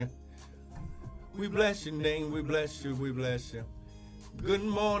We bless your name. We bless you. We bless you. Good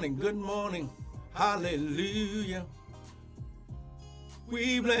morning. Good morning. Hallelujah.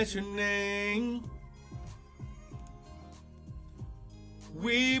 We bless your name.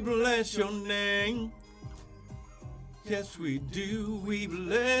 We bless your name. Yes, we do. We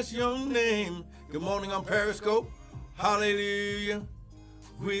bless your name. Good morning on Periscope. Hallelujah.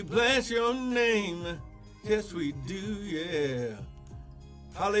 We bless your name. Yes, we do. Yeah.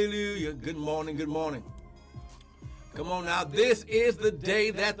 Hallelujah. Good morning. Good morning. Come on now. This is the day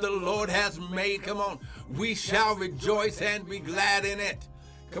that the Lord has made. Come on. We shall rejoice and be glad in it.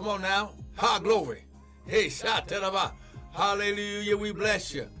 Come on now. Ha, glory. Hey, shataraba. Hallelujah. We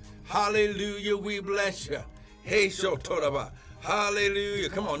bless you. Hallelujah. We bless you. Hey, shotoraba. Hallelujah.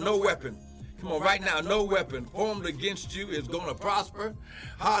 Come on. No weapon. Come on, right now, no weapon formed against you is going to prosper.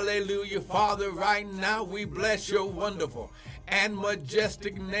 Hallelujah. Father, right now, we bless your wonderful and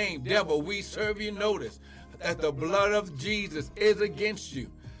majestic name. Devil, we serve you. Notice that the blood of Jesus is against you.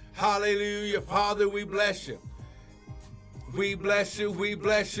 Hallelujah. Father, we bless you. We bless you. We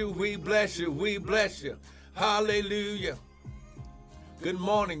bless you. We bless you. We bless you. Hallelujah. Good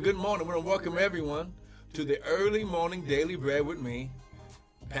morning. Good morning. We want to welcome everyone to the early morning daily bread with me,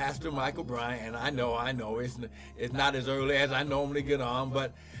 Pastor Michael Bryant. And I know, it's not as early as I normally get on,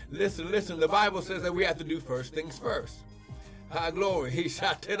 but listen, the Bible says that we have to do first things first. Glory. He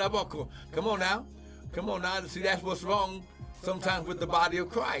shot Tedaboko. Come on now. See, that's what's wrong sometimes with the body of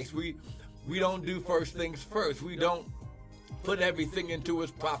Christ. We don't do first things first. We don't put everything into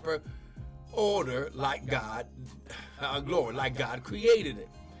its proper order like God, glory, like God created it.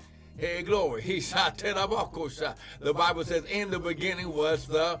 Hey, glory. He shot The Bible says, in the beginning was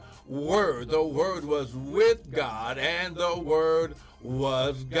the Word. The Word was with God, and the Word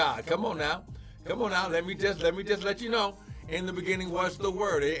was God. Come on now. Let me just let you know. In the beginning was the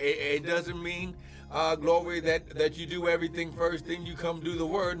Word. It doesn't mean, glory, that you do everything first, then you come do the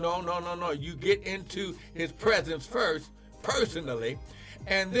Word. No. You get into His presence first, personally.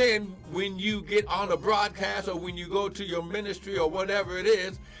 And then when you get on a broadcast or when you go to your ministry or whatever it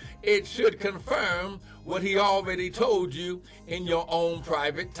is, it should confirm what he already told you in your own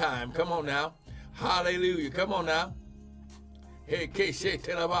private time. Come on now. Hallelujah. Come on now. Hey,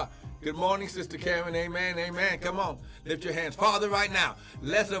 good morning, Sister Karen. Amen. Amen. Come on. Lift your hands. Father, right now,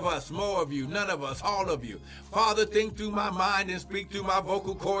 less of us, more of you, none of us, all of you. Father, think through my mind and speak through my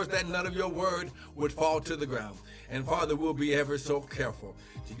vocal cords that none of your word would fall to the ground. And Father, we'll be ever so careful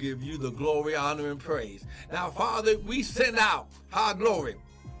to give you the glory, honor, and praise. Now, Father, we send out, glory.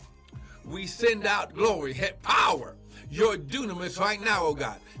 We send out glory, power, your dunamis right now, oh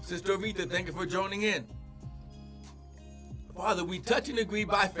God. Sister Aretha, thank you for joining in. Father, we touch and agree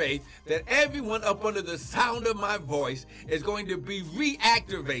by faith that everyone up under the sound of my voice is going to be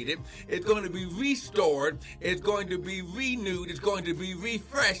reactivated, it's going to be restored, it's going to be renewed, it's going to be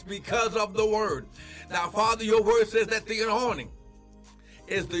refreshed because of the word. Now, Father, your word says that the anointing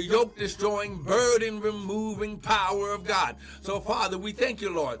is the yoke-destroying, burden-removing power of God. So, Father, we thank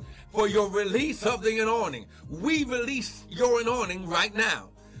you, Lord, for your release of the anointing. We release your anointing right now.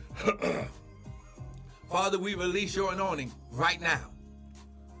 Father, we release your anointing right now.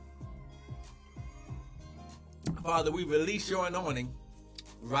 Father, we release your anointing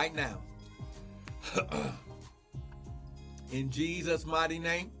right now. In Jesus' mighty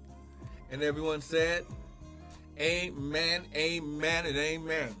name. And everyone said, amen, amen, and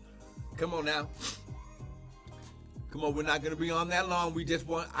amen. Come on now. Come on, we're not going to be on that long.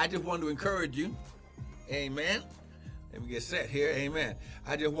 I just want to encourage you. Amen. Let me get set here. Amen.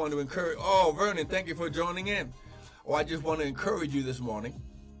 I just want to encourage. Oh, Vernon, thank you for joining in. Oh, I just want to encourage you this morning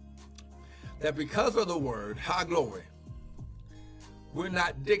that because of the word, high glory, we're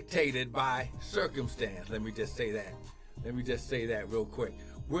not dictated by circumstance. Let me just say that real quick.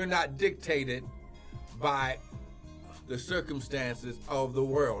 We're not dictated by the circumstances of the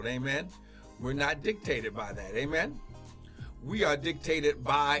world. Amen. We're not dictated by that. Amen. We are dictated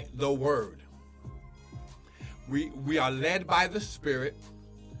by the word. We are led by the Spirit.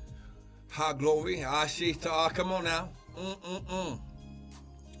 Ha, glory. Ashita. Come on now.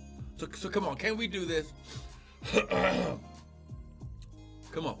 So come on. Can we do this?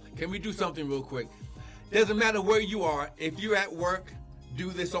 Come on. Can we do something real quick? Doesn't matter where you are. If you're at work, do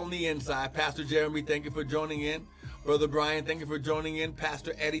this on the inside. Pastor Jeremy, thank you for joining in. Brother Bryant, thank you for joining in.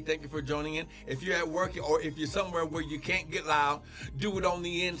 Pastor Eddie, thank you for joining in. If you're at work or if you're somewhere where you can't get loud, do it on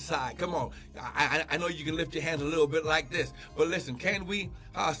the inside. Come on. I know you can lift your hands a little bit like this. But listen, can we?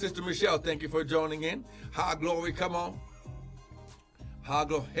 Sister Michelle, thank you for joining in. Glory, come on.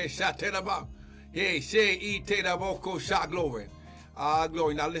 Glory. Hey, sha te da ba. Hey, she e te da bo ko sha glory.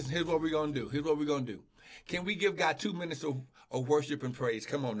 Glory. Now listen, here's what we're going to do. Here's what we're going to do. Can we give God 2 minutes of worship and praise?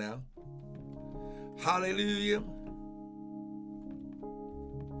 Come on now. Hallelujah.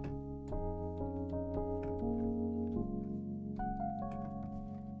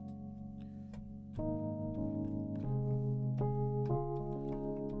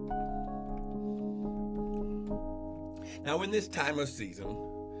 Now, in this time of season,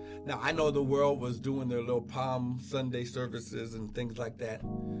 now I know the world was doing their little Palm Sunday services and things like that.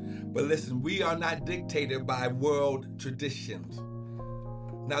 But listen, we are not dictated by world traditions.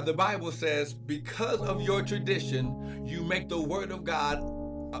 Now, the Bible says, because of your tradition, you make the word of God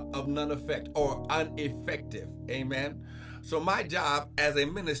of none effect or ineffective. Amen. So my job as a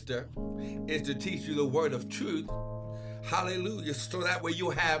minister is to teach you the word of truth. Hallelujah. So that way you'll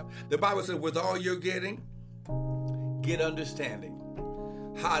have, the Bible says, with all you're getting, get understanding.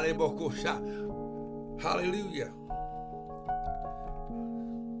 Hallelujah.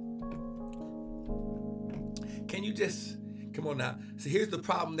 Can you just, come on now. See, here's the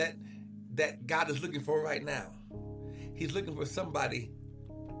problem that God is looking for right now. He's looking for somebody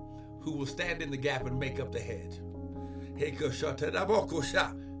who will stand in the gap and make up the hedge.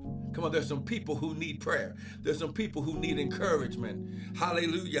 Come on, there's some people who need prayer. There's some people who need encouragement.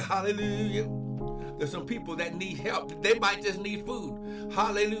 Hallelujah, hallelujah. There's some people that need help. They might just need food.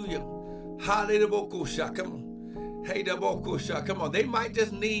 Hallelujah. Hallelujah. Come on. Hey, come on. They might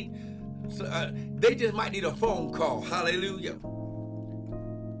just need, they just might need a phone call. Hallelujah.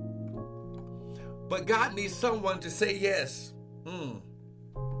 But God needs someone to say yes.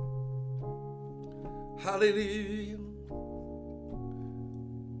 Hallelujah.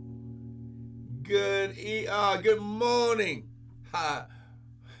 Good morning.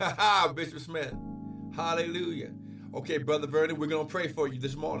 Bishop Smith. Hallelujah. Okay, Brother Vernon, we're going to pray for you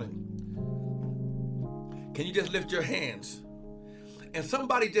this morning. Can you just lift your hands? And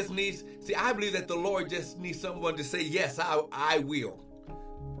somebody just needs, see, I believe that the Lord just needs someone to say, yes, I will.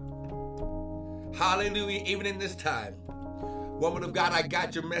 Hallelujah, even in this time. Woman of God, I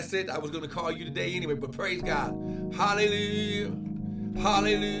got your message. I was going to call you today anyway, but praise God. Hallelujah.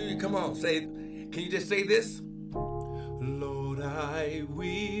 Hallelujah. Come on, say it. Can you just say this? Lord, I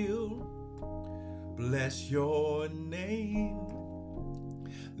will bless your name.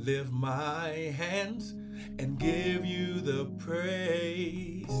 Lift my hands and give you the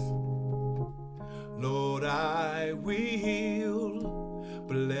praise. Lord, I will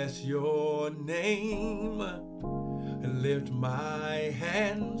bless your name. Lift my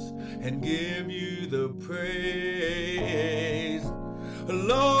hands and give you the praise.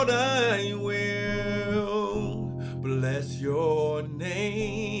 Lord, I will bless your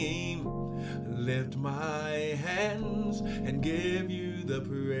name. Lift my hands and give you the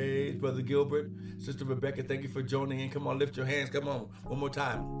praise. Brother Gilbert, Sister Rebecca, thank you for joining in. Come on, lift your hands. Come on, one more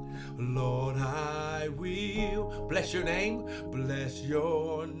time. Lord, I will bless your name. Bless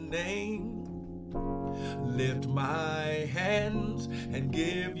your name. Lift my hands and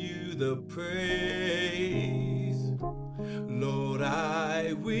give you the praise. Lord,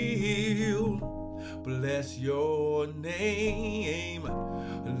 I will bless your name.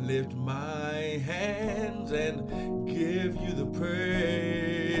 Lift my hands and give you the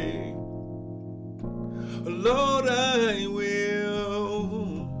praise. Lord, I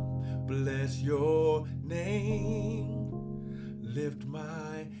will bless your name. Lift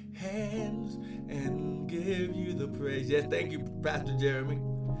my hands and give you the praise. Yes, thank you, Pastor Jeremy.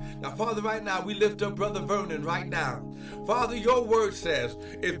 Now, Father, right now, we lift up Brother Vernon right now. Father, your word says,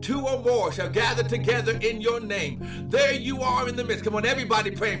 if 2 or more shall gather together in your name, there you are in the midst. Come on,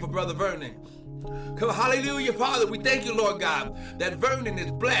 everybody praying for Brother Vernon. Come on, hallelujah, Father. We thank you, Lord God, that Vernon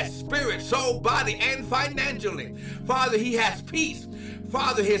is blessed, spirit, soul, body, and financially. Father, he has peace.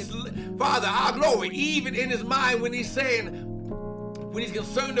 Father, our glory, even in his mind when he's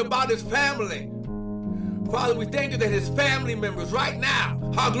concerned about his family. Father, we thank you that his family members right now,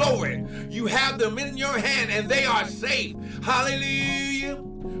 our glory, you have them in your hand and they are safe. Hallelujah.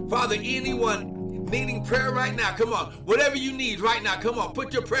 Father, anyone needing prayer right now, come on. Whatever you need right now, come on.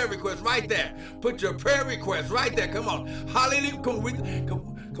 Put your prayer request right there. Put your prayer request right there. Come on. Hallelujah.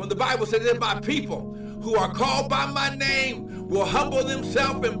 Come, the Bible says that my people who are called by my name will humble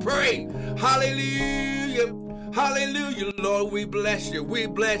themselves and pray. Hallelujah. Hallelujah, Lord, we bless you. We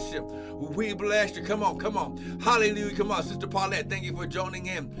bless you. We bless you. Come on, come on. Hallelujah. Come on, Sister Paulette, thank you for joining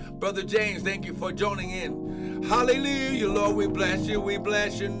in. Brother James, thank you for joining in. Hallelujah, Lord, we bless you. We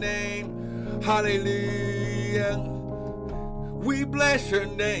bless your name. Hallelujah. We bless your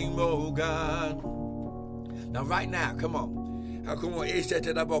name, oh God. Now, right now, come on. I'm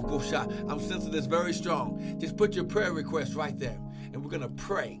sensing this very strong. Just put your prayer request right there. and we're going to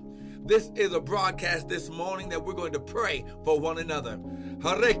pray. This is a broadcast this morning that we're going to pray for one another.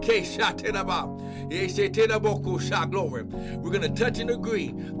 Glory. We're going to touch and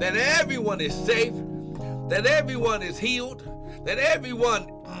agree that everyone is safe, that everyone is healed, that everyone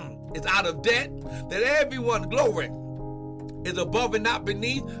is out of debt, that everyone, glory, is above and not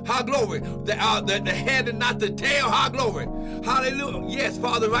beneath. High glory. The head and not the tail. High glory. Hallelujah. Yes,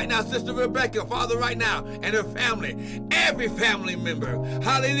 Father, right now, Sister Rebecca, Father, right now, and her family, every family member.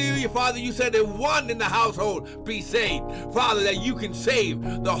 Hallelujah. Father, you said that one in the household be saved. Father, that you can save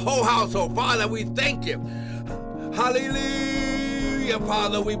the whole household. Father, we thank you. Hallelujah.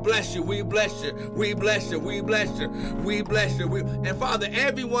 Father, we bless you. We bless you. We bless you. We bless you. We bless you. And Father,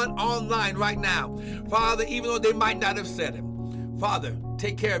 everyone online right now, Father, even though they might not have said it, Father,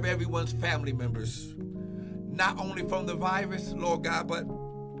 take care of everyone's family members, not only from the virus, Lord God, but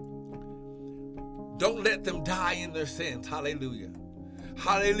don't let them die in their sins. Hallelujah.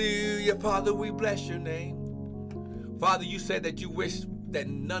 Hallelujah. Father, we bless your name. Father, you said that you wish that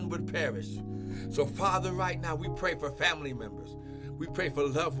none would perish. So, Father, right now, we pray for family members. We pray for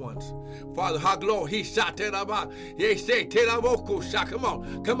loved ones. Father, how glory. He shot it about. He say, come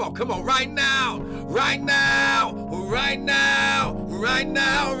on, come on, come on. Right now, right now, right now, right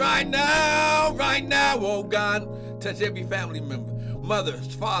now, right now, right now. Oh God, touch every family member.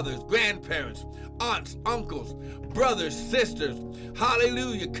 Mothers, fathers, grandparents, aunts, uncles, brothers, sisters.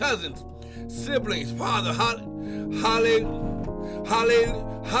 Hallelujah. Cousins, siblings. Father, hallelujah.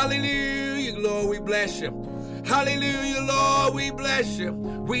 Hallelujah. Lord, we bless you. Hallelujah, Lord, we bless you.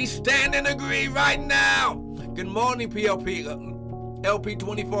 We stand and agree right now. Good morning, PLP, LP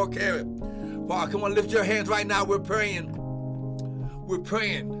 24 Carat. Father, come on, lift your hands right now. We're praying. We're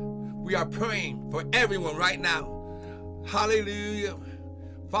praying. We are praying for everyone right now. Hallelujah.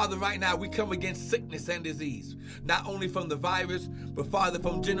 Father, right now, we come against sickness and disease, not only from the virus, but Father,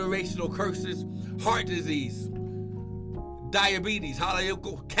 from generational curses, heart disease, diabetes,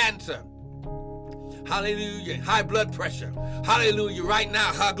 hallelujah, cancer. Hallelujah. High blood pressure. Hallelujah. Right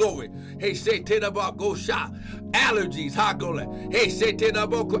now, high glory. Hey, say te about go shot. Allergies. High glory. Hey, say te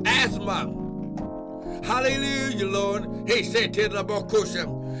about go asthma. Hallelujah, Lord. Hey, say te about kosha.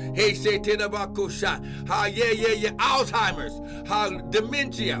 Hey, say te about kosha. Yeah. Alzheimer's.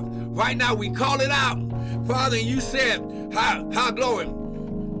 Dementia. Right now, we call it out. Father, you said, high glory.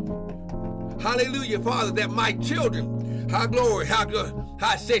 Hallelujah, Father, that my children, high glory,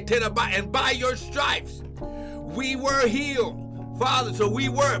 I say, and by your stripes, we were healed. Father, so we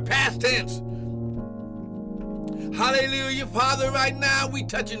were, past tense. Hallelujah, Father, right now, we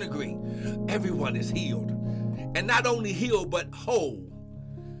touch and agree. Everyone is healed. And not only healed, but whole.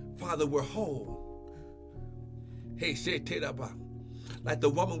 Father, we're whole. Hey, say, like the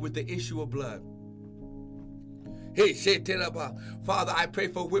woman with the issue of blood. Hey, say, Father, I pray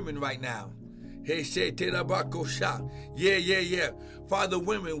for women right now. Hey, yeah. Father,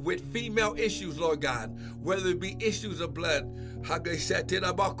 women with female issues, Lord God, whether it be issues of blood,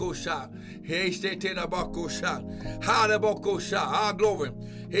 glory.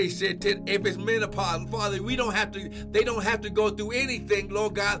 If it's menopause, Father, they don't have to go through anything,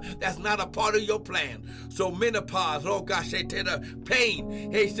 Lord God, that's not a part of your plan. So menopause, Lord God,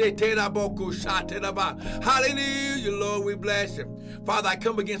 pain. Hallelujah, Lord, we bless you. Father, I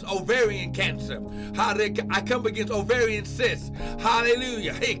come against ovarian cancer. I come against ovarian cysts.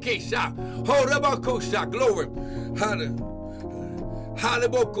 Hallelujah. Hey, Kesha. Horabakosha. Glory. Hallelujah.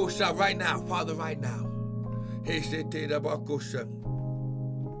 Right now, Father, right now. Hey,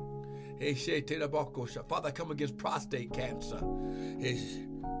 Father, I come against prostate cancer.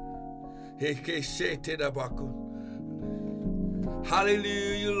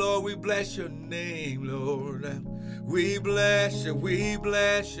 Hallelujah, Lord, we bless your name, Lord. We bless you, we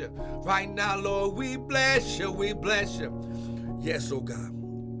bless you. Right now, Lord, we bless you, we bless you. Yes, oh God.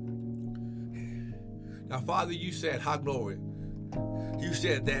 Now, Father, you said, high glory. You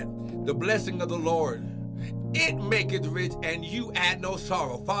said that the blessing of the Lord, it maketh rich and you add no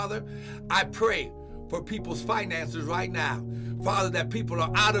sorrow. Father, I pray for people's finances right now. Father, that people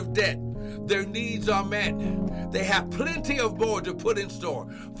are out of debt. Their needs are met. They have plenty of more to put in store.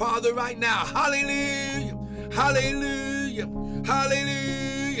 Father, right now, hallelujah, hallelujah,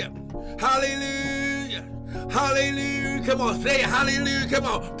 hallelujah, hallelujah, hallelujah. Come on, say hallelujah. Come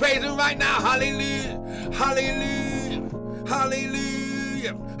on, praise him right now. Hallelujah, hallelujah,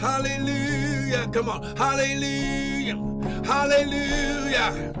 hallelujah, hallelujah. Come on, hallelujah,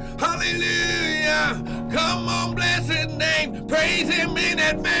 hallelujah, hallelujah. Come on, bless his name. Praise him in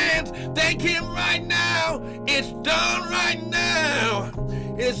advance. Thank him right now. It's done right now.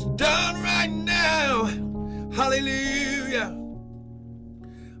 It's done right now. Hallelujah.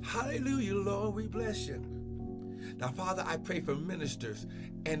 Hallelujah, Lord, we bless you. Now, Father, I pray for ministers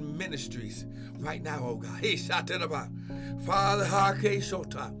and ministries right now, oh God. Father,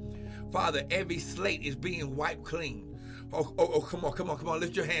 Father, every slate is being wiped clean. Oh, come on,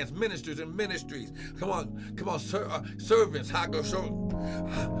 lift your hands. Ministers and ministries. Come on, servants. Hallelujah,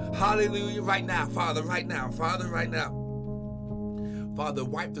 right now, Father, right now. Father,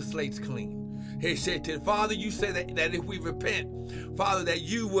 wipe the slates clean. He said to Father, you say that if we repent, Father, that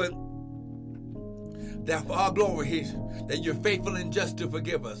you would, that for our glory, that you're faithful and just to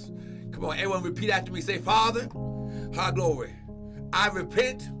forgive us. Come on, everyone repeat after me. Say, Father, our glory, I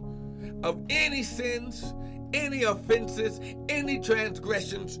repent of any sins, any offenses, any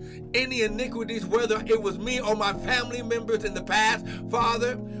transgressions, any iniquities, whether it was me or my family members in the past.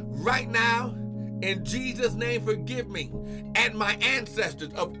 Father, right now, in Jesus' name, forgive me and my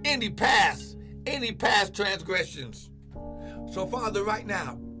ancestors of any past transgressions. So, Father, right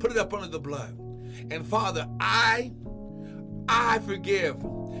now, put it up under the blood. And, Father, I forgive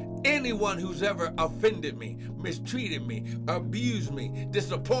anyone who's ever offended me, mistreated me, abused me,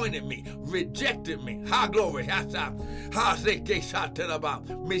 disappointed me, rejected me,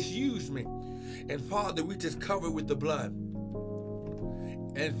 misused me. And Father, we just cover with the blood.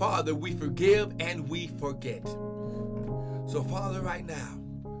 And Father, we forgive and we forget. So Father, right now,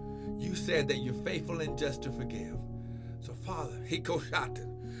 you said that you're faithful and just to forgive. So Father,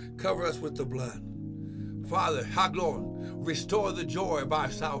 cover us with the blood. Father, glory, restore the joy of our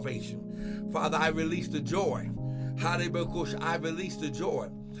salvation. Father, I release the joy. I release the joy.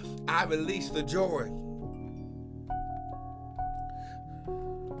 I release the joy.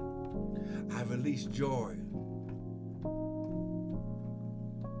 I release joy.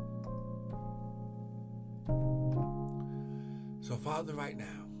 So Father, right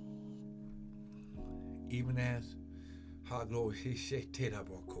now, even as glory, how glory,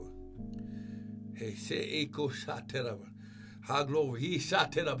 he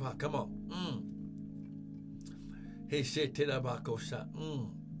shot it up. Come on. He shit it up.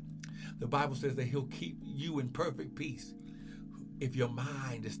 The Bible says that he'll keep you in perfect peace if your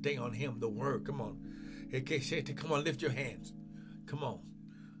mind is stay on him, the word. Come on. Come on, lift your hands. Come on.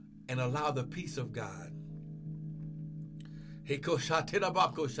 And allow the peace of God.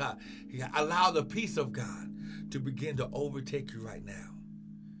 Allow the peace of God to begin to overtake you right now.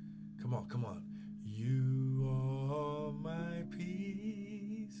 Come on. You are my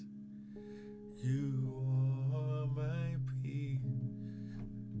peace. You are my peace.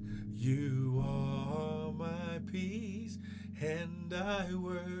 You are my peace, and I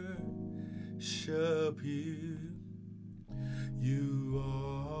worship you. You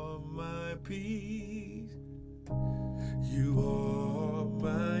are my peace. You are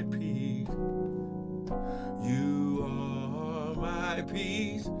my peace. You are my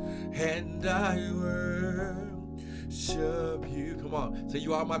peace, and I worship you. Come on, say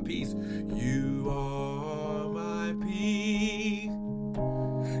you are my peace. You are my peace.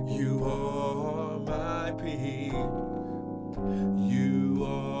 You are my peace. You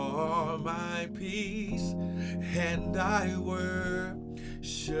are my peace, and I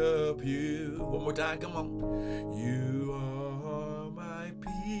worship you. One more time, come on. You are my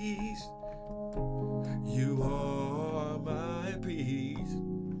peace. You are my peace.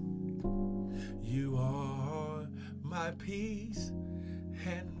 You are my peace,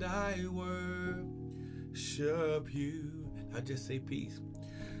 and I worship you. I just say peace.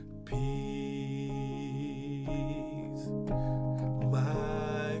 Peace,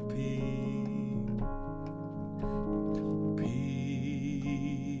 my peace.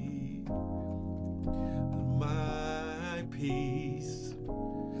 Peace, my peace.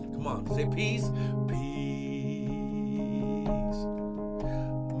 Come on, say peace. Peace,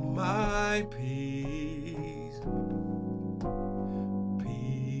 my peace.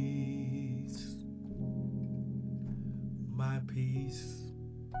 Peace, my peace.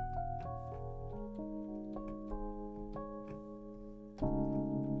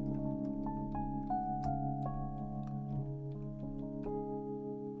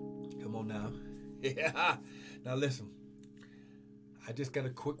 Come on now. Yeah. Now listen. I just got a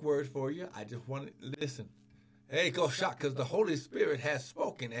quick word for you. I just want to listen. Hey, go shot, because the Holy Spirit has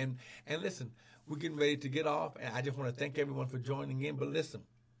spoken. And listen, we're getting ready to get off, and I just want to thank everyone for joining in. But listen,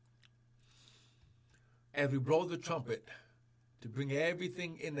 as we blow the trumpet to bring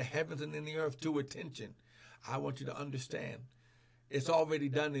everything in the heavens and in the earth to attention, I want you to understand it's already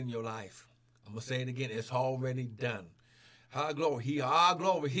done in your life. I'm going to say it again. It's already done. Our glory, he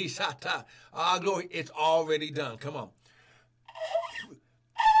shot, our glory, it's already done. Come on.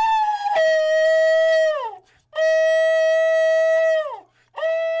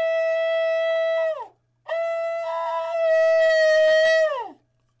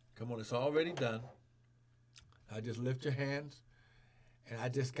 It's already done. I just lift your hands, and I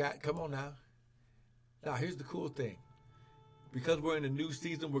just come on now. Now, here's the cool thing. Because we're in a new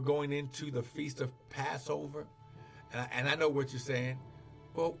season, we're going into the Feast of Passover. And I know what you're saying.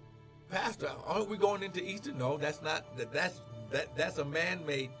 Well, Pastor, aren't we going into Easter? No, that's not. That's a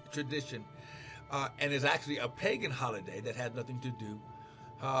man-made tradition. And it's actually a pagan holiday that has nothing to do.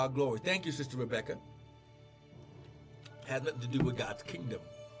 Glory. Thank you, Sister Rebecca. Has nothing to do with God's kingdom.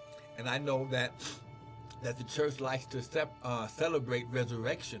 And I know that the church likes to celebrate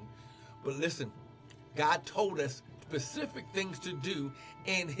resurrection. But listen, God told us specific things to do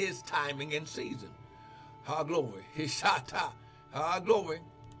in his timing and season. Glory. Hishata. Glory.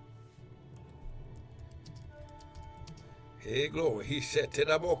 Hey, glory. He said,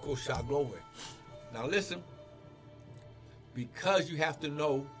 glory. Now listen, because you have to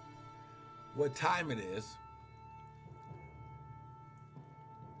know what time it is,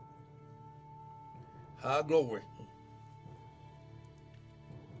 glory.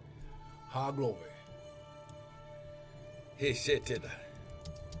 Glory. He said,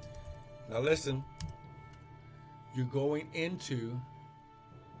 now listen, you're going into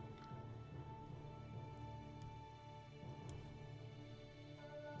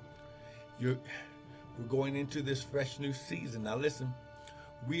we're going into this fresh new season. Now listen,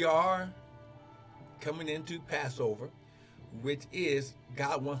 we are coming into Passover, which is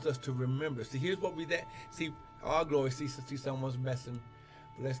God wants us to remember. See, here's what see, glory, see someone's messing.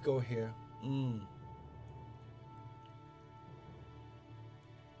 But let's go here.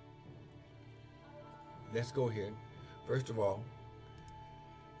 Let's go here. First of all,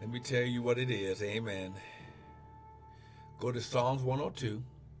 let me tell you what it is. Amen. Go to Psalms 102.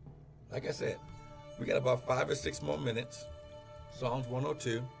 Like I said, we got about 5 or 6 more minutes. Psalms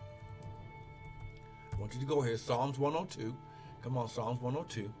 102. I want you to go here. Psalms 102. Come on, Psalms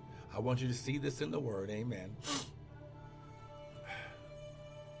 102. I want you to see this in the Word. Amen.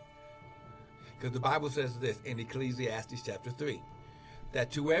 Because the Bible says this in Ecclesiastes chapter 3.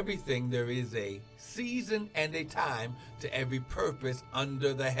 That to everything there is a season and a time to every purpose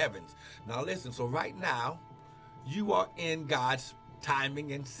under the heavens. Now listen, so right now, you are in God's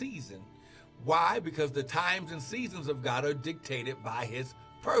timing and season. Why? Because the times and seasons of God are dictated by his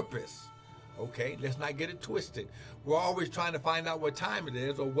purpose. Okay, let's not get it twisted. We're always trying to find out what time it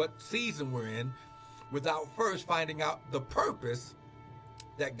is or what season we're in without first finding out the purpose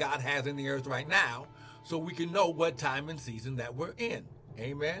that God has in the earth right now so we can know what time and season that we're in.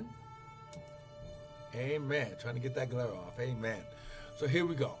 Amen. Amen. Trying to get that glare off. Amen. So here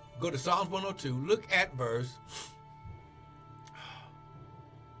we go. Go to Psalms 102. Look at verse.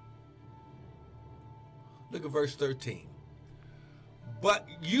 Look at verse 13. But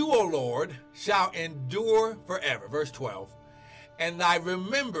you, O Lord, shall endure forever. Verse 12. And thy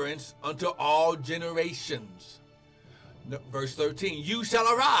remembrance unto all generations. Verse 13, you shall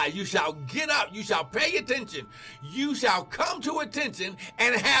arise, you shall get up, you shall pay attention, you shall come to attention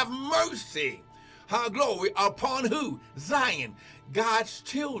and have mercy. Glory upon who? Zion, God's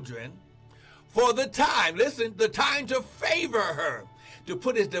children, for the time, listen, the time to favor her, to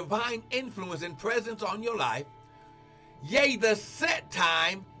put his divine influence and presence on your life. Yea, the set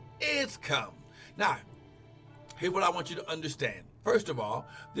time is come. Now, here's what I want you to understand. First of all,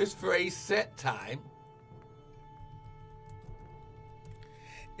 this phrase set time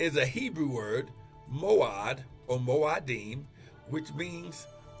is a Hebrew word, moad or moadim, which means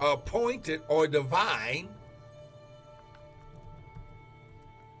appointed or divine.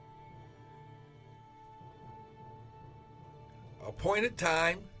 Appointed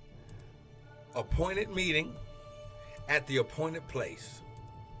time, appointed meeting at the appointed place.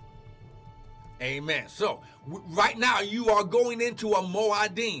 Amen. So right now you are going into a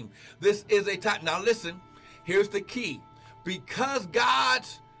moadim. This is a time. Now listen, here's the key. Because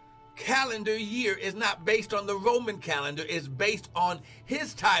God's calendar year is not based on the Roman calendar, it's based on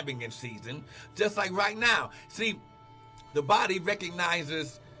his timing and season, just like right now. See, the body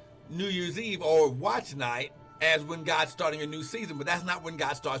recognizes New Year's Eve or watch night as when God's starting a new season, but that's not when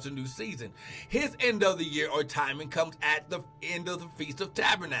God starts a new season. His end of the year or timing comes at the end of the Feast of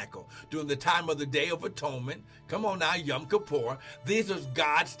Tabernacle, during the time of the Day of Atonement. Come on now, Yom Kippur. This is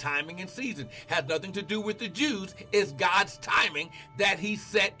God's timing and season. Has nothing to do with the Jews. It's God's timing that he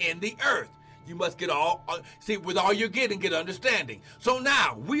set in the earth. You must get with all you're getting, get understanding. So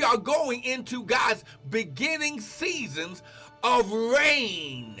now, we are going into God's beginning seasons of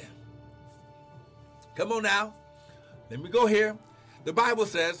reign. Come on now. Let me go here. The Bible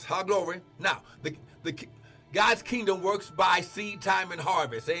says, glory. Now, God's kingdom works by seed time and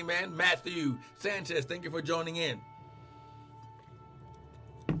harvest. Amen. Matthew Sanchez, thank you for joining in.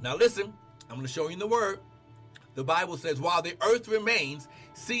 Now listen, I'm going to show you in the word. The Bible says, while the earth remains,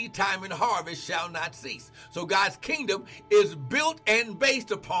 seed time and harvest shall not cease. So God's kingdom is built and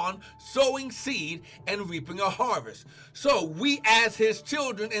based upon sowing seed and reaping a harvest. So we as his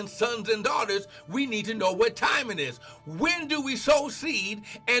children and sons and daughters, we need to know what time it is. When do we sow seed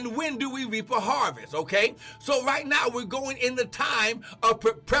and when do we reap a harvest, okay? So right now we're going in the time of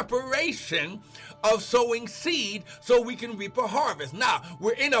preparation of sowing seed so we can reap a harvest. Now,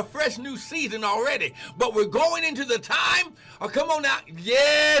 we're in a fresh new season already, but we're going into the time, come on now,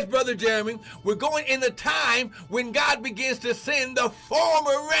 yes, Brother Jeremy, we're going in the time when God begins to send the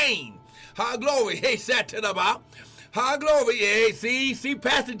former rain. High glory, hey, Satanaba. High glory, yeah, see,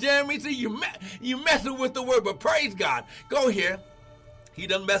 Pastor Jeremy, see, you messing with the word, but praise God. Go here. He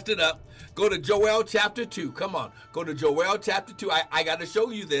done messed it up. Go to Joel chapter 2. Come on, go to Joel chapter 2. I got to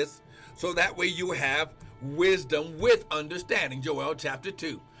show you this. So that way you have wisdom with understanding. Joel chapter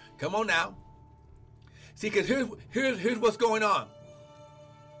 2. Come on now. See, because here's what's going on.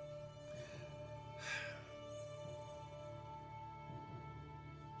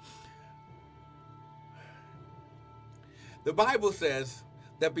 The Bible says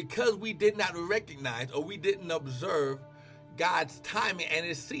that because we did not recognize or we didn't observe God's timing and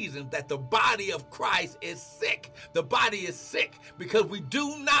his season, that the body of Christ is sick. The body is sick because we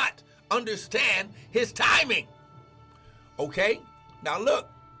do not understand his timing. Okay? Now look,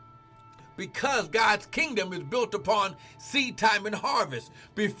 because God's kingdom is built upon seed time and harvest.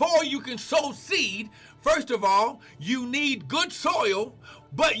 Before you can sow seed, first of all, you need good soil,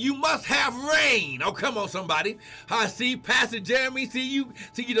 but you must have rain. Oh, come on, somebody. I see Pastor Jeremy, see you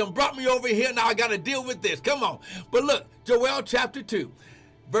done brought me over here. Now I got to deal with this. Come on. But look, Joel chapter 2,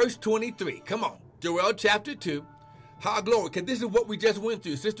 verse 23. Come on. Joel chapter 2. High glory, because this is what we just went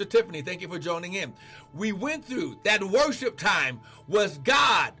through. Sister Tiffany, thank you for joining in. We went through that worship time was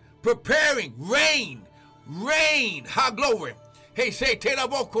God preparing rain. High glory. Hey, say,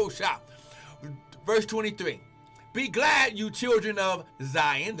 verse 23. Be glad, you children of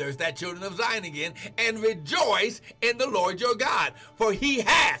Zion. There's that children of Zion again. And rejoice in the Lord your God. For he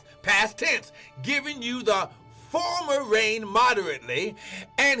hath, past tense, given you the former rain moderately,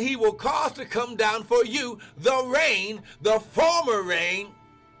 and he will cause to come down for you the rain, the former rain.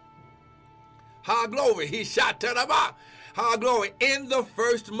 High glory. He shot Tarabah. High glory. In the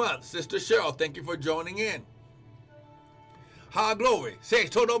first month. Sister Cheryl, thank you for joining in. High glory. Say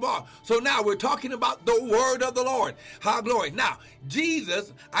Todobar. So now we're talking about the word of the Lord. High glory. Now,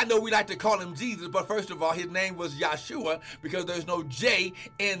 Jesus, I know we like to call him Jesus, but first of all, his name was Yeshua because there's no J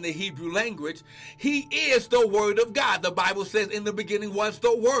in the Hebrew language. He is the word of God. The Bible says in the beginning was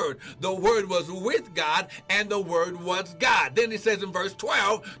the word. The word was with God and the word was God. Then it says in verse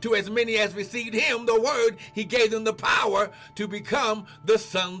 12, to as many as received him, the word, he gave them the power to become the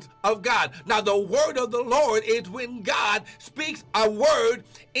sons of God. Now, the word of the Lord is when God speaks a word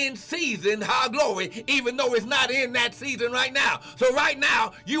in season, high glory, even though it's not in that season right now. So right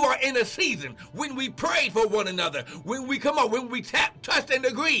now, you are in a season when we prayed for one another, when we touched and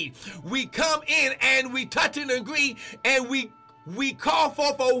agreed. We come in and we touch and agree, and we call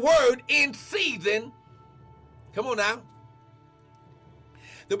forth a word in season. Come on now.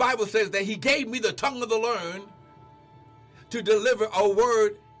 The Bible says that he gave me the tongue of the learned to deliver a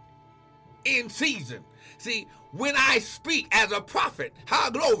word in season. See, when I speak as a prophet,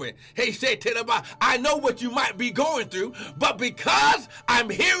 high glory, he said, I know what you might be going through, but because I'm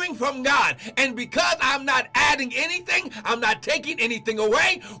hearing from God and because I'm not adding anything, I'm not taking anything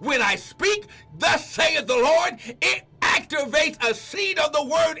away, when I speak, thus saith the Lord, it activates a seed of the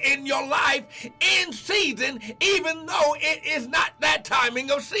word in your life in season, even though it is not that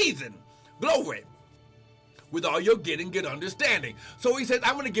timing of season. Glory. With all you're getting, get understanding. So he says,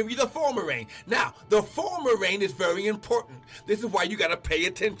 I'm going to give you the former rain. Now, the former rain is very important. This is why you got to pay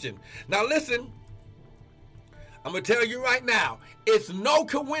attention. Now, listen. I'm going to tell you right now, it's no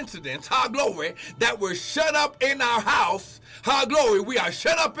coincidence, high glory, that we're shut up in our house. High glory, we are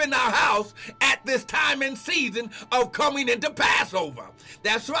shut up in our house at this time and season of coming into Passover.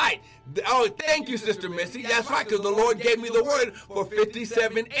 That's right. Oh, thank you, Sister Missy. That's right, because the Lord gave me the word for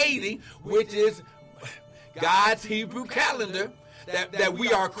 5780, which is God's Hebrew calendar, that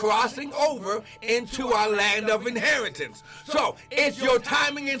we are crossing over into our land of inheritance. So it's your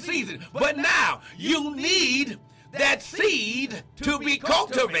timing and season. But now you need that seed to be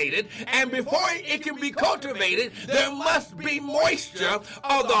cultivated, and before it can be cultivated, there must be moisture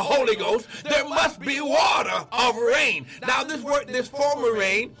of the Holy Ghost. There must be water of rain. Now this word, this former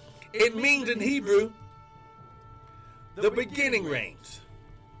rain, it means in Hebrew the beginning rains.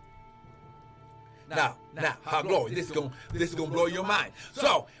 how glory. This is gonna blow your mind.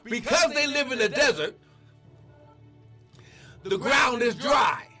 So, because they live in the desert, the ground is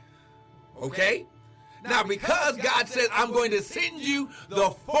dry. Okay? Now, because God said, I'm going to send you the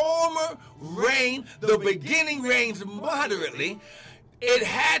former rain, the beginning rains moderately, it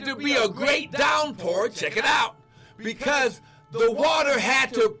had to be a great downpour. Check it out. Because the water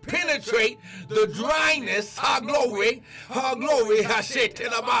had to penetrate the dryness, and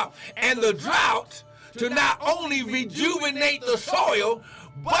the drought to not only rejuvenate the soil,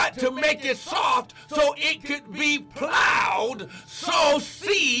 but to make it soft so it could be plowed so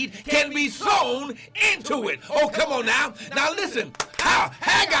seed can be sown into it. Oh, come on now. Now listen. How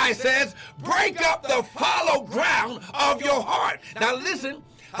Haggai says, break up the fallow ground of your heart. Now listen.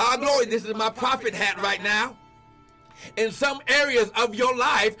 Glory, this is my prophet hat right now. In some areas of your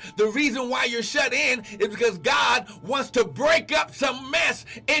life, the reason why you're shut in is because God wants to break up some mess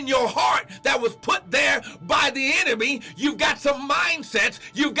in your heart that was put there by the enemy. You've got some mindsets,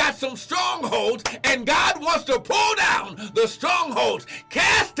 you've got some strongholds, and God wants to pull down the strongholds,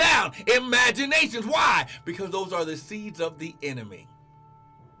 cast down imaginations. Why? Because those are the seeds of the enemy.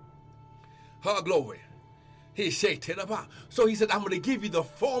 Glory. He shaked it about. So he said, I'm going to give you the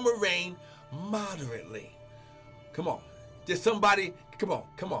former rain moderately. Come on. Just somebody, come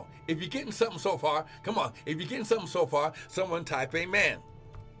on. If you're getting something so far, come on. If you're getting something so far, someone type amen.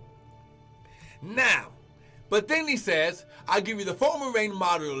 Now, but then he says, I'll give you the former rain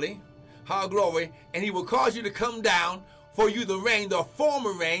moderately, glory, and he will cause you to come down for you the rain, the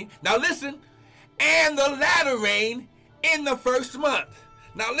former rain. Now listen, and the latter rain in the first month.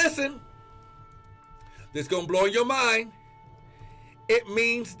 Now listen, this is going to blow your mind. It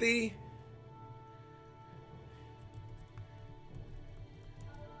means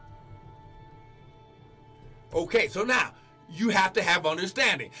Okay, so now you have to have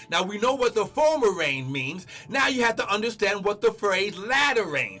understanding. Now we know what the former rain means. Now you have to understand what the phrase latter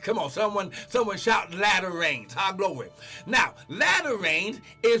rain. Come on, someone shout latter rains. Glory. Now, latter rains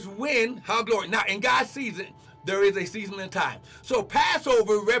is when, glory. Now in God's season, there is a season and time. So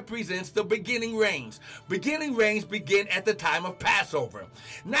Passover represents the beginning rains. Beginning rains begin at the time of Passover.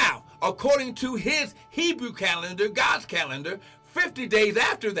 Now, according to his Hebrew calendar, God's calendar, 50 days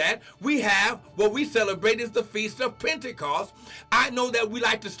after that, we have what we celebrate is the Feast of Pentecost. I know that we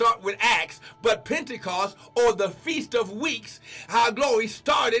like to start with Acts, but Pentecost, or the Feast of Weeks, glory,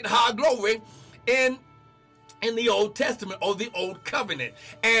 started, glory, in the Old Testament, or the Old Covenant.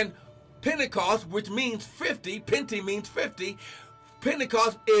 And Pentecost, which means 50, Pente means 50,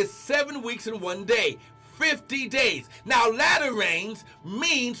 Pentecost is 7 weeks and 1 day. 50 days. Now, latter rains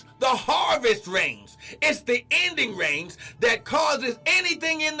means the harvest rains. It's the ending rains that causes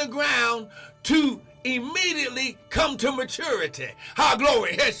anything in the ground to immediately come to maturity.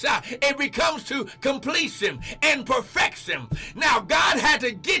 Glory. It becomes to completion and perfection. Now, God had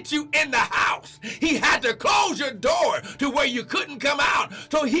to get you in the house. He had to close your door to where you couldn't come out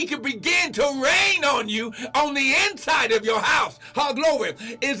so he could begin to rain on you on the inside of your house. Glory.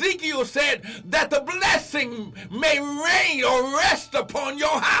 Ezekiel said that the blessing may rain or rest upon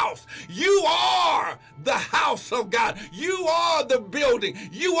your house. You are the house of God. You are the building.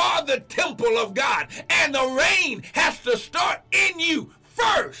 You are the temple of God. And the rain has to start in you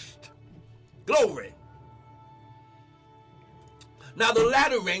first. Glory. Now the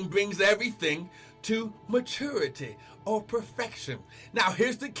latter rain brings everything to maturity or perfection. Now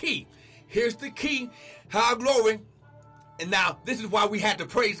here's the key. Here's the key. Glory. And now this is why we had to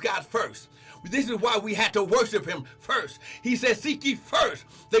praise God first. This is why we had to worship him first. He said, seek ye first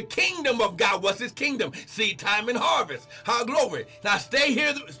the kingdom of God. What's his kingdom? Seed time and harvest. Glory. Now stay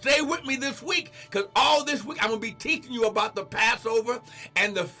here, stay with me this week, because all this week I'm going to be teaching you about the Passover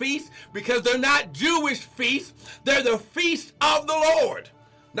and the feast, because they're not Jewish feasts. They're the feast of the Lord.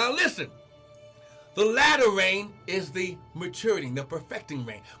 Now listen. The latter rain is the maturing, the perfecting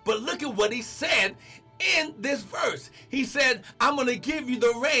rain. But look at what he said in this verse. He said, I'm going to give you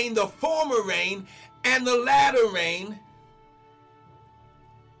the rain, the former rain, and the latter rain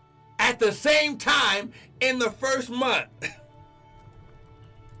at the same time in the first month.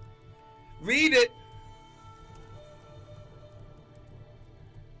 Read it.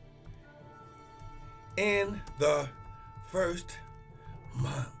 In the first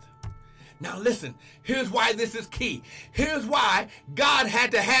month. Now listen, here's why this is key. Here's why God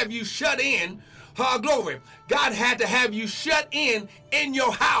had to have you shut in. Glory. God had to have you shut in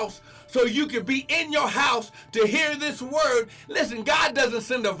your house so you could be in your house to hear this word. Listen, God doesn't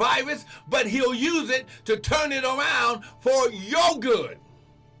send a virus, but he'll use it to turn it around for your good.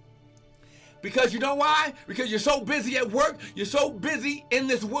 Because you know why? Because you're so busy at work, you're so busy in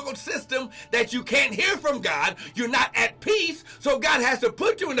this world system that you can't hear from God. You're not at peace, so God has to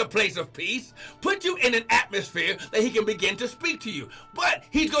put you in a place of peace, put you in an atmosphere that he can begin to speak to you. But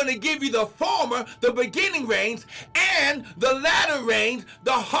he's going to give you the former, the beginning rains, and the latter rains,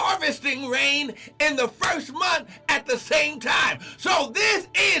 the harvesting rain in the first month at the same time. So this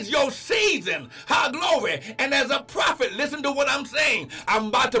is your season. Glory. And as a prophet, listen to what I'm saying. I'm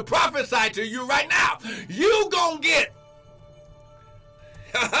about to prophesy to you right now. You gonna get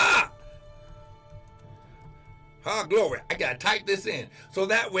glory. I gotta type this in. So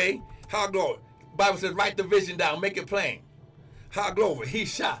that way, glory. Bible says write the vision down, make it plain. Glory. He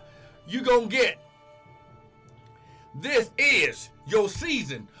shot. You gonna get. This is your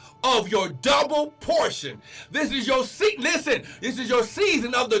season of your double portion. This is your listen, this is your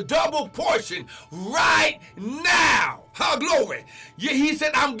season of the double portion right now. Glory. He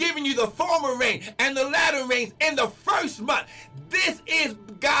said, I'm giving you the former rain and the latter rains in the first month. This is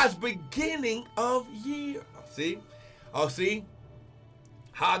God's beginning of year. See? Oh, see?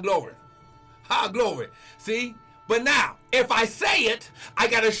 Glory. Glory. See? But now, if I say it, I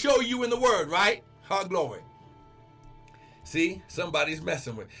got to show you in the word, right? Glory. See, somebody's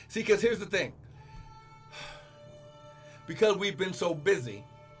messing with. See, because here's the thing. Because we've been so busy,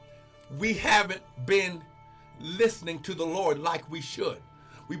 we haven't been listening to the Lord like we should.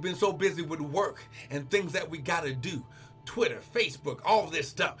 We've been so busy with work and things that we got to do. Twitter, Facebook, all this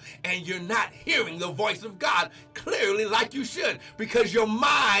stuff. And you're not hearing the voice of God clearly like you should. Because your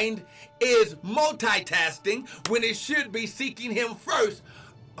mind is multitasking when it should be seeking him first.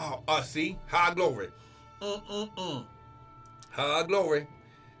 See? Glory. Glory.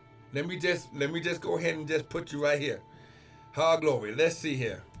 Let me just go ahead and just put you right here. Glory. Let's see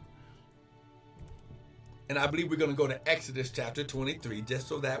here. And I believe we're going to go to Exodus chapter 23, just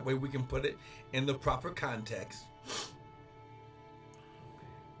so that way we can put it in the proper context.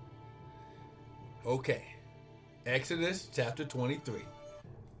 Okay. Exodus chapter 23.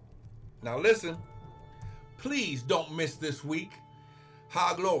 Now listen. Please don't miss this week.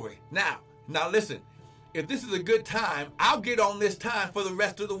 Glory. Now listen. If this is a good time, I'll get on this time for the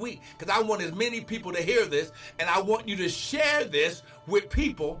rest of the week because I want as many people to hear this, and I want you to share this with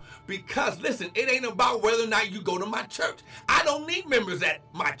people because, listen, it ain't about whether or not you go to my church. I don't need members at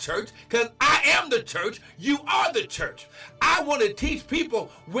my church because I am the church. You are the church. I want to teach people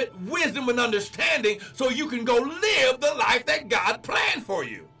with wisdom and understanding so you can go live the life that God planned for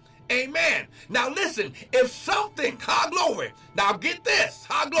you. Amen. Now listen, if something, glory. Now get this,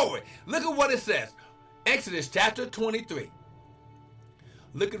 glory. Look at what it says. Exodus chapter 23.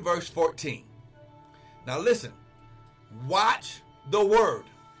 Look at verse 14. Now listen. Watch the word.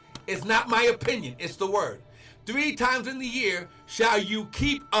 It's not my opinion. It's the word. 3 times in the year shall you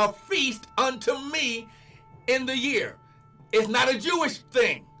keep a feast unto me in the year. It's not a Jewish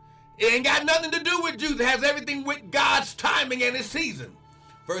thing. It ain't got nothing to do with Jews. It has everything with God's timing and his season.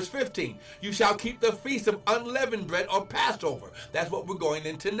 Verse 15. You shall keep the feast of unleavened bread or Passover. That's what we're going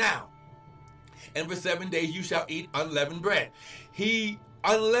into now. And for 7 days you shall eat unleavened bread.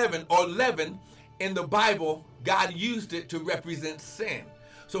 Unleavened or leaven in the Bible, God used it to represent sin.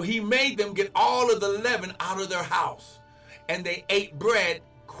 So he made them get all of the leaven out of their house. And they ate bread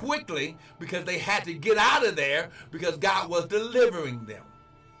quickly because they had to get out of there because God was delivering them.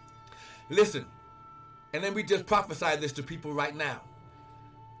 Listen, and then we just prophesy this to people right now.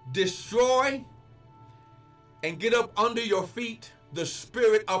 Destroy and get up under your feet the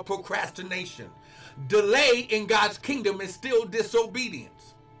spirit of procrastination. Delay in God's kingdom is still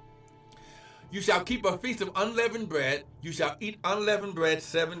disobedience. You shall keep a feast of unleavened bread. You shall eat unleavened bread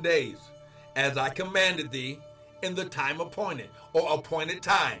 7 days, as I commanded thee in the time appointed, or appointed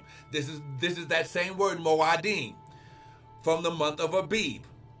time. This is that same word, Moadim, from the month of Abib.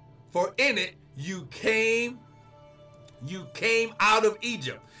 For in it you came out of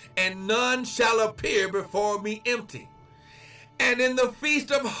Egypt, and none shall appear before me empty. And in the feast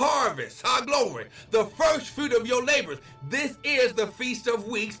of harvest, glory, the first fruit of your labors. This is the Feast of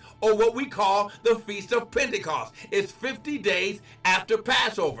Weeks, or what we call the Feast of Pentecost. It's 50 days after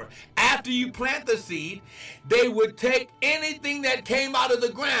Passover. After you plant the seed, they would take anything that came out of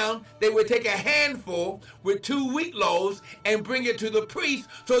the ground. They would take a handful with 2 wheat loaves and bring it to the priest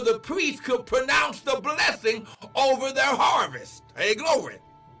so the priest could pronounce the blessing over their harvest. Hey, glory.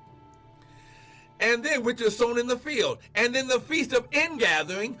 And then which is sown in the field. And then the Feast of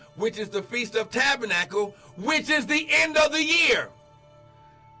Ingathering, which is the Feast of Tabernacle, which is the end of the year.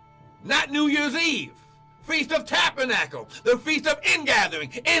 Not New Year's Eve. Feast of Tabernacle, the Feast of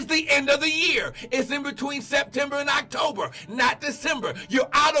Ingathering is the end of the year. It's in between September and October, not December. You're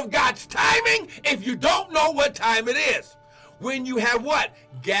out of God's timing if you don't know what time it is. When you have what?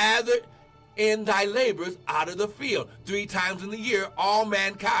 Gathered in thy labors out of the field. 3 times in the year, all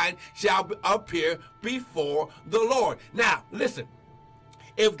mankind shall appear before the Lord. Now, listen.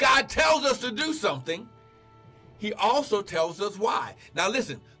 If God tells us to do something, he also tells us why. Now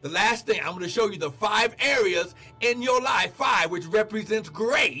listen, the last thing, I'm going to show you the 5 areas in your life, 5, which represents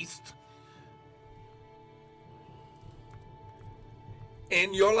grace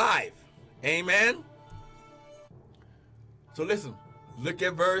in your life. Amen? So listen, look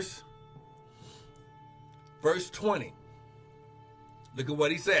at verse 20. Look at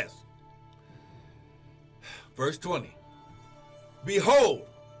what he says. Verse 20. Behold,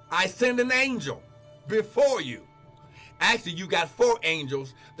 I send an angel before you. Actually, you got 4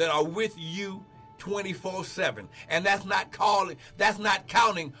 angels that are with you 24/7. And that's not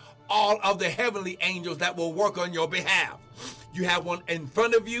counting all of the heavenly angels that will work on your behalf. You have one in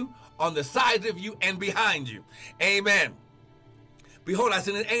front of you, on the sides of you, and behind you. Amen. Behold, I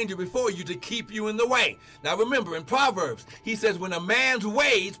send an angel before you to keep you in the way. Now remember, in Proverbs, he says, when a man's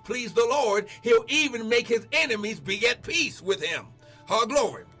ways please the Lord, he'll even make his enemies be at peace with him. Her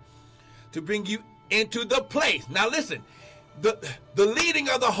glory. To bring you into the place. Now listen, the leading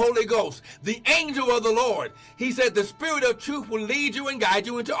of the Holy Ghost, the angel of the Lord. He said the Spirit of truth will lead you and guide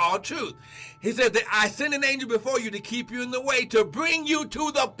you into all truth. He said that I send an angel before you to keep you in the way, to bring you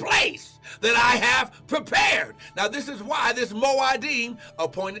to the place that I have prepared. Now this is why this Moedim,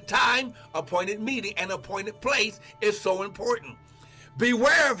 appointed time, appointed meeting, and appointed place is so important.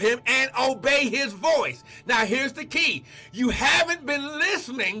 Beware of him and obey his voice. Now here's the key. You haven't been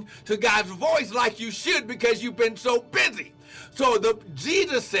listening to God's voice like you should because you've been so busy. So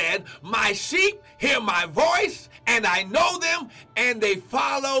Jesus said, my sheep hear my voice, and I know them, and they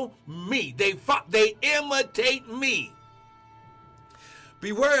follow me. They imitate me.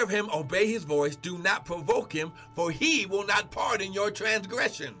 Beware of him, obey his voice, do not provoke him, for he will not pardon your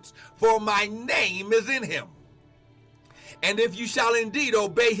transgressions, for my name is in him. And if you shall indeed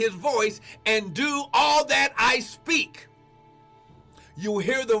obey his voice and do all that I speak, you will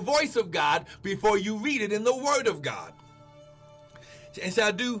hear the voice of God before you read it in the word of God. And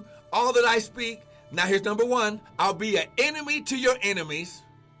shall do all that I speak. Now here's number 1. I'll be an enemy to your enemies.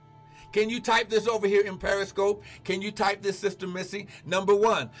 Can you type this over here in Periscope? Can you type this, Sister Missy? Number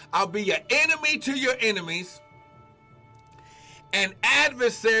 1, I'll be an enemy to your enemies. An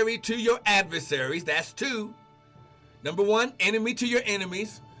adversary to your adversaries. That's 2. Number 1, enemy to your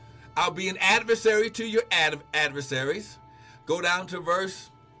enemies. I'll be an adversary to your adversaries. Go down to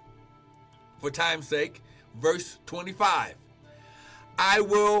verse, for time's sake, verse 25. I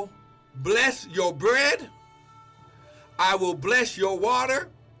will bless your bread. I will bless your water.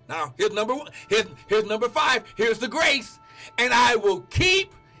 Now, here's number 1. Here's number 5. Here's the grace. And I will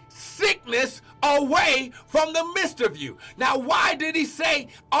keep sickness away from the midst of you. Now, why did he say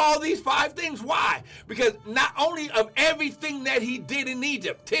all these 5 things? Why? Because not only of everything that he did in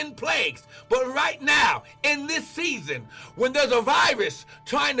Egypt, 10 plagues, but right now, in this season, when there's a virus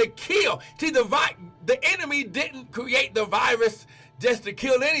trying to kill, see, the enemy didn't create the virus just to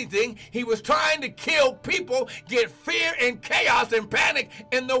kill anything. He was trying to kill people, get fear and chaos and panic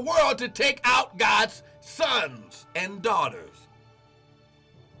in the world to take out God's sons and daughters.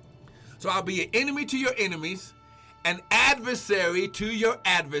 So I'll be an enemy to your enemies, an adversary to your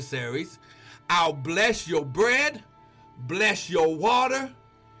adversaries. I'll bless your bread, bless your water,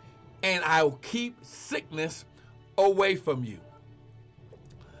 and I'll keep sickness away from you.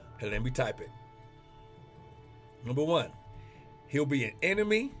 Hey, let me type it. Number 1, he'll be an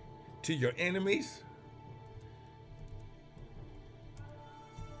enemy to your enemies.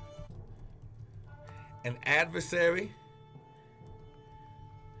 An adversary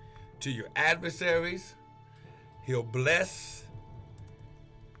to your adversaries. He'll bless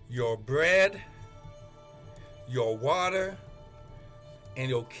your bread, your water, and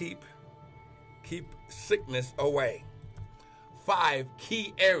he'll keep sickness away. 5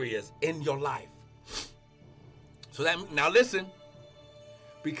 key areas in your life. So now listen,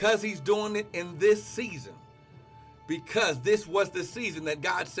 because he's doing it in this season, because this was the season that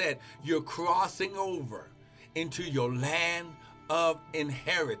God said you're crossing over into your land of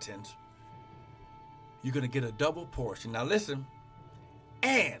inheritance, you're going to get a double portion. Now listen,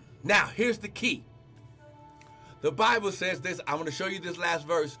 and now here's the key. The Bible says this. I'm going to show you this last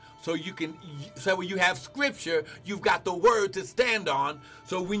verse so when you have scripture, you've got the word to stand on.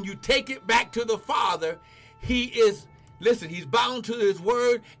 So when you take it back to the Father, he is Listen, he's bound to his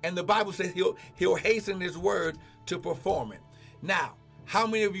word, and the Bible says he'll hasten his word to perform it. Now, how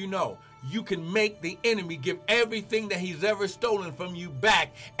many of you know you can make the enemy give everything that he's ever stolen from you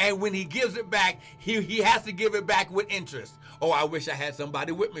back, and when he gives it back, he has to give it back with interest? Oh, I wish I had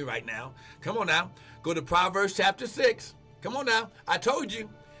somebody with me right now. Come on now. Go to Proverbs chapter 6. Come on now. I told you,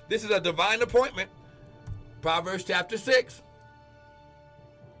 this is a divine appointment. Proverbs chapter 6.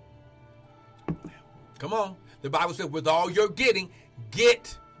 Come on. The Bible says, with all you're getting,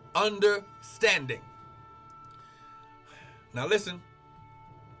 get understanding. Now listen.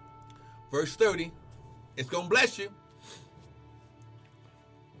 Verse 30. It's going to bless you.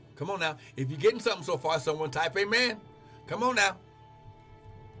 Come on now. If you're getting something so far, someone type amen. Come on now.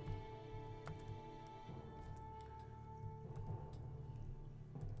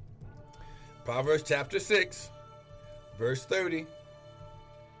 Proverbs chapter 6, verse 30.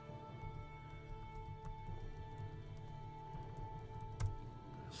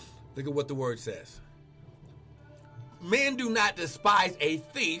 Look at what the word says. Men do not despise a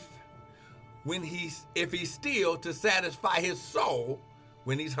thief if he steals to satisfy his soul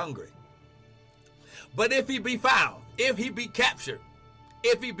when he's hungry. But if he be found, if he be captured,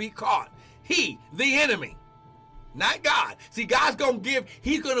 if he be caught, he, the enemy, not God. See, God's going to give,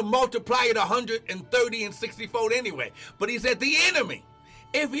 he's going to multiply it 130 and 60-fold anyway. But he said the enemy,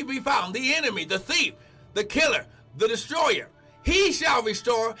 if he be found, the enemy, the thief, the killer, the destroyer, he shall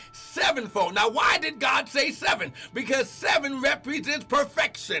restore sevenfold. Now, why did God say 7? Because 7 represents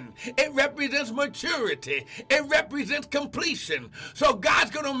perfection. It represents maturity. It represents completion. So God's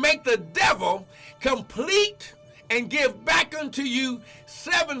going to make the devil complete and give back unto you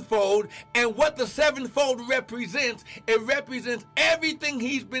sevenfold. And what the sevenfold represents, it represents everything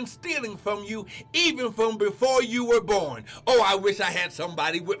he's been stealing from you, even from before you were born. Oh, I wish I had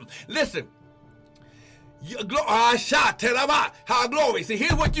somebody with me. Listen. How glory. See,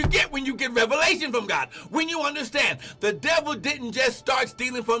 here's what you get when you get revelation from God. When you understand, the devil didn't just start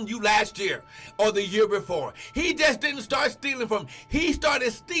stealing from you last year or the year before. He just didn't start stealing from. He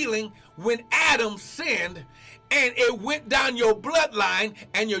started stealing when Adam sinned, and it went down your bloodline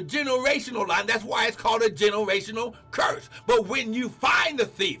and your generational line. That's why it's called a generational curse. But when you find the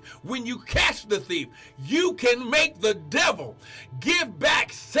thief, when you catch the thief, you can make the devil give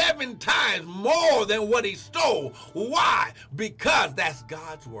back 7 times more than what he stole. Why? Because that's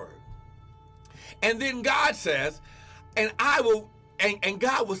God's word. And then God says, and God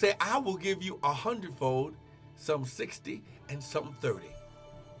will say, I will give you 100-fold, some 60 and some 30.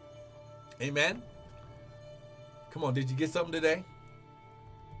 Amen. Come on, did you get something today?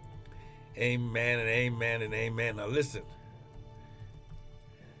 Amen and amen and amen. Now listen.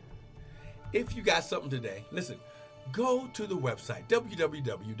 If you got something today, listen, go to the website,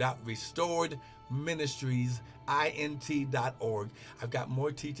 www.restoredministriesint.org. I've got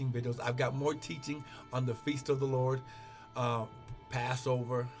more teaching videos. I've got more teaching on the Feast of the Lord,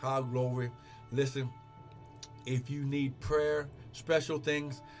 Passover, how glory. Listen, if you need prayer, special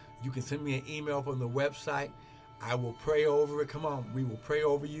things, you can send me an email from the website. I will pray over it. Come on, we will pray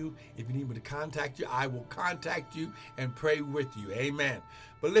over you. If you need me to contact you, I will contact you and pray with you. Amen.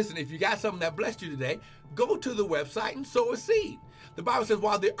 But listen, if you got something that blessed you today, go to the website and sow a seed. The Bible says,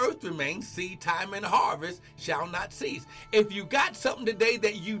 while the earth remains, seed time and harvest shall not cease. If you got something today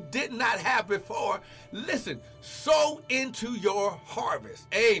that you did not have before, listen, sow into your harvest.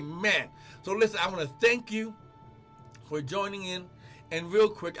 Amen. So listen, I want to thank you for joining in. And real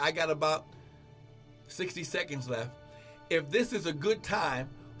quick, I got about 60 seconds left. If this is a good time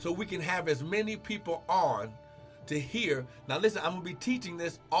so we can have as many people on to hear. Now listen, I'm going to be teaching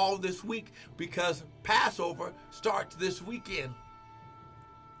this all this week because Passover starts this weekend.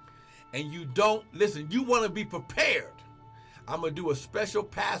 And you want to be prepared. I'm going to do a special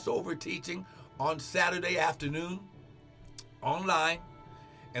Passover teaching on Saturday afternoon online.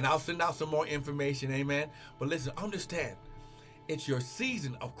 And I'll send out some more information, amen. But listen, understand. It's your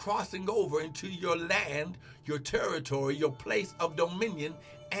season of crossing over into your land, your territory, your place of dominion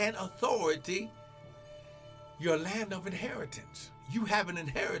and authority, your land of inheritance. You have an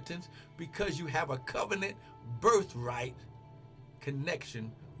inheritance because you have a covenant birthright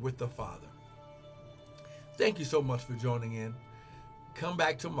connection with the Father. Thank you so much for joining in. Come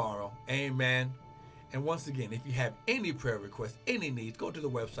back tomorrow. Amen. And once again, if you have any prayer requests, any needs, go to the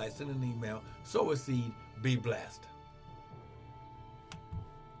website, send an email, sow a seed, be blessed.